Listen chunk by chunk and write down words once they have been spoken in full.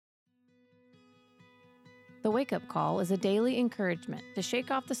The Wake Up Call is a daily encouragement to shake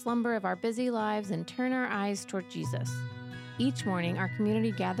off the slumber of our busy lives and turn our eyes toward Jesus. Each morning, our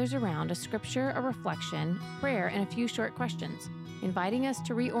community gathers around a scripture, a reflection, prayer, and a few short questions, inviting us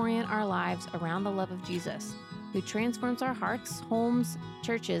to reorient our lives around the love of Jesus, who transforms our hearts, homes,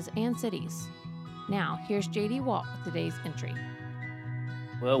 churches, and cities. Now, here's JD Walt with today's entry.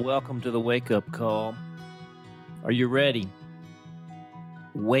 Well, welcome to the Wake Up Call. Are you ready?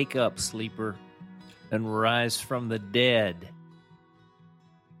 Wake up, sleeper, and rise from the dead.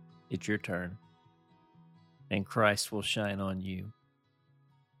 It's your turn, and Christ will shine on you.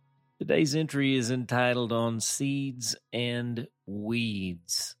 Today's entry is entitled On Seeds and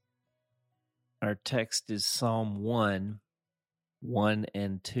Weeds. Our text is Psalm 1, 1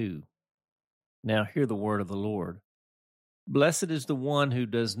 and 2. Now hear the word of the Lord. Blessed is the one who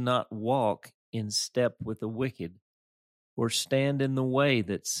does not walk in step with the wicked, or stand in the way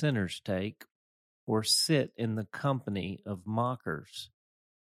that sinners take, or sit in the company of mockers,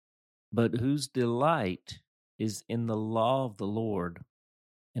 but whose delight is in the law of the Lord,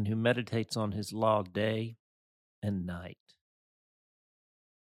 and who meditates on his law day and night.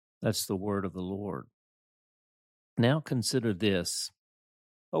 That's the word of the Lord. Now consider this.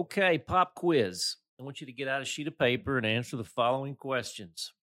 Okay, pop quiz. I want you to get out a sheet of paper and answer the following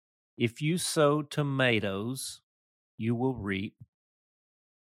questions. If you sow tomatoes, you will reap.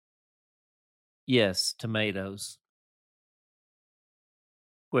 Yes, tomatoes.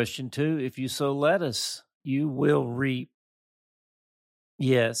 Question 2, if you sow lettuce, you will reap.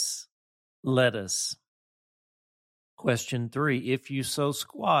 Yes, lettuce. Question 3, if you sow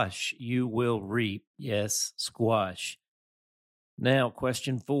squash, you will reap. Yes, squash. Now,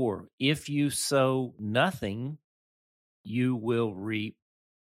 question 4, if you sow nothing, you will reap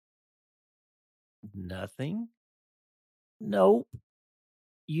nothing? Nope.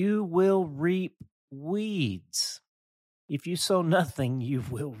 You will reap weeds. If you sow nothing, you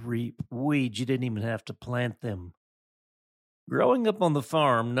will reap weeds. You didn't even have to plant them. Growing up on the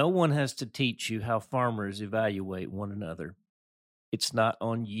farm, no one has to teach you how farmers evaluate one another. It's not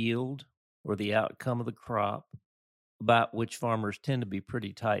on yield or the outcome of the crop, about which farmers tend to be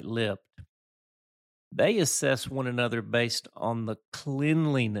pretty tight-lipped. They assess one another based on the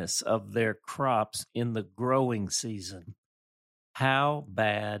cleanliness of their crops in the growing season. How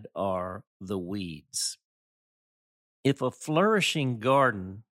bad are the weeds? If a flourishing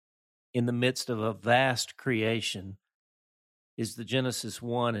garden in the midst of a vast creation is the Genesis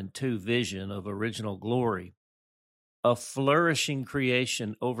 1 and 2 vision of original glory, a flourishing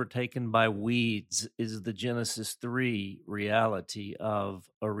creation overtaken by weeds is the Genesis 3 reality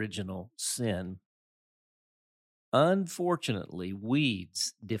of original sin. Unfortunately,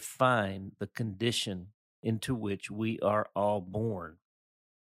 weeds define the condition into which we are all born.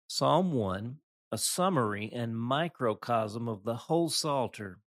 Psalm 1, a summary and microcosm of the whole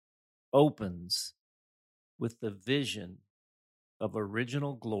Psalter, opens with the vision of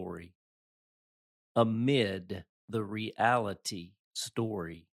original glory amid the reality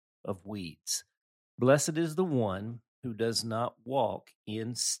story of weeds. Blessed is the one who does not walk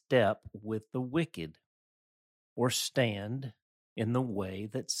in step with the wicked, or stand in the way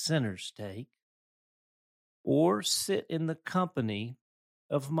that sinners take, or sit in the company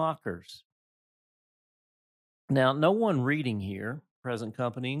of mockers. Now, no one reading here, present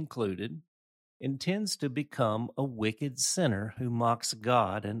company included, intends to become a wicked sinner who mocks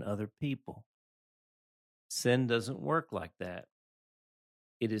God and other people. Sin doesn't work like that.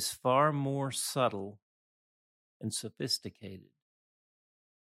 It is far more subtle and sophisticated.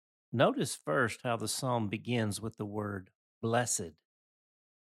 Notice first how the psalm begins with the word blessed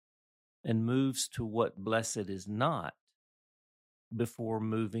and moves to what blessed is not before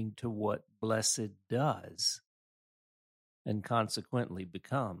moving to what blessed does and consequently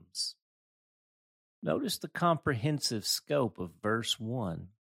becomes. Notice the comprehensive scope of verse 1.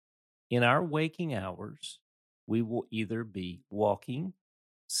 In our waking hours, we will either be walking,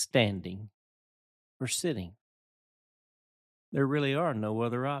 standing, or sitting. There really are no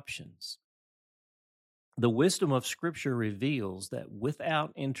other options. The wisdom of Scripture reveals that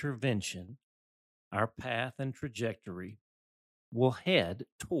without intervention, our path and trajectory will head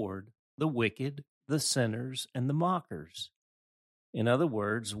toward the wicked, the sinners, and the mockers. In other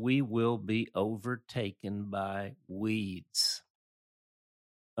words, we will be overtaken by weeds.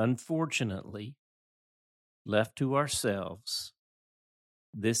 Unfortunately, left to ourselves,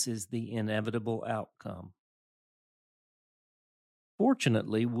 this is the inevitable outcome.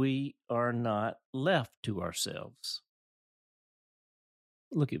 Fortunately, we are not left to ourselves.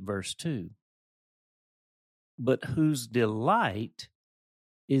 Look at verse 2. But whose delight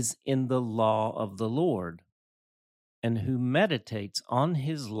is in the law of the Lord. and who meditates on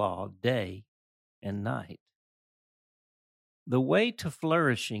his law day and night. The way to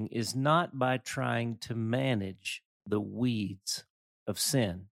flourishing is not by trying to manage the weeds of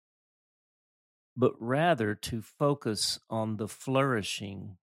sin, but rather to focus on the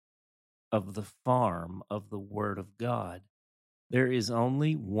flourishing of the farm of the Word of God. There is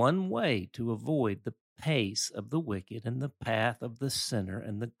only one way to avoid the pace of the wicked and the path of the sinner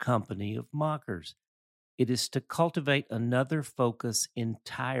and the company of mockers. It is to cultivate another focus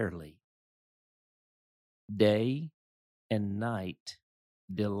entirely. Day and night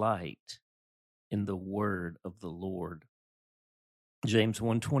delight in the word of the Lord. James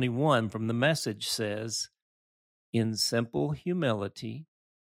 1:21 from the Message says, "In simple humility,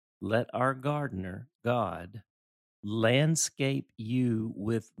 let our gardener, God, landscape you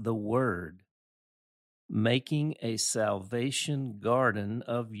with the word, making a salvation garden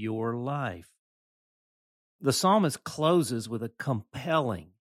of your life." The psalmist closes with a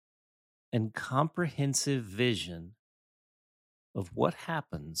compelling and comprehensive vision of what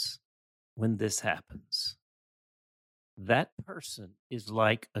happens when this happens. That person is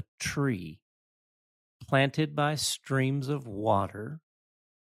like a tree planted by streams of water,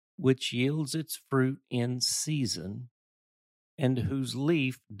 which yields its fruit in season, and whose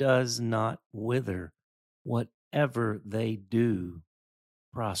leaf does not wither. Whatever they do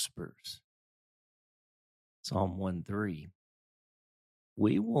prospers. Psalm 1:3.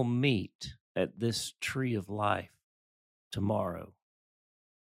 We will meet at this tree of life tomorrow.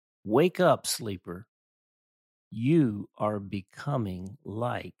 Wake up, sleeper. You are becoming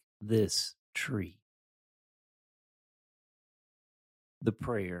like this tree. The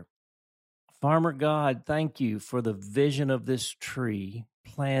prayer. Farmer God, thank you for the vision of this tree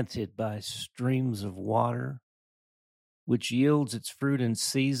planted by streams of water, which yields its fruit in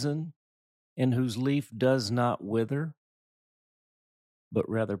season, and whose leaf does not wither, but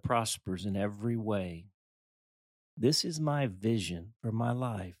rather prospers in every way. This is my vision for my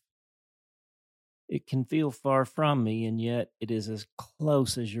life. It can feel far from me, and yet it is as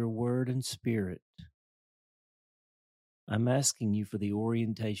close as your word and spirit. I'm asking you for the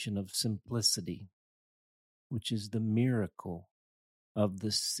orientation of simplicity, which is the miracle of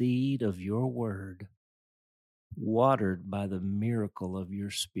the seed of your word, watered by the miracle of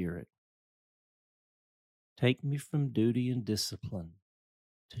your spirit. Take me from duty and discipline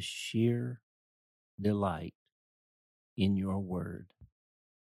to sheer delight in your word.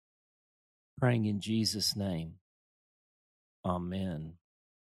 Praying in Jesus' name. Amen.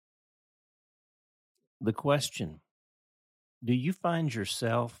 The question: do you find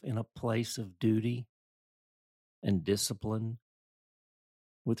yourself in a place of duty and discipline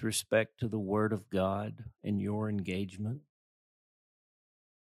with respect to the Word of God and your engagement?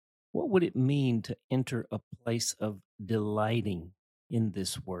 What would it mean to enter a place of delighting in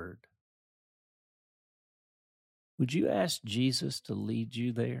this Word? Would you ask Jesus to lead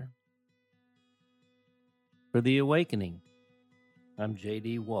you there? For The Awakening, I'm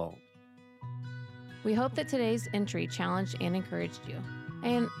J.D. Walt. We hope that today's entry challenged and encouraged you.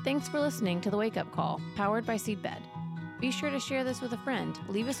 And thanks for listening to The Wake Up Call, powered by Seedbed. Be sure to share this with a friend,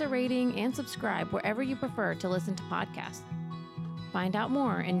 leave us a rating, and subscribe wherever you prefer to listen to podcasts. Find out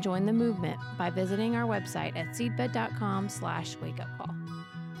more and join the movement by visiting our website at seedbed.com/wakeupcall.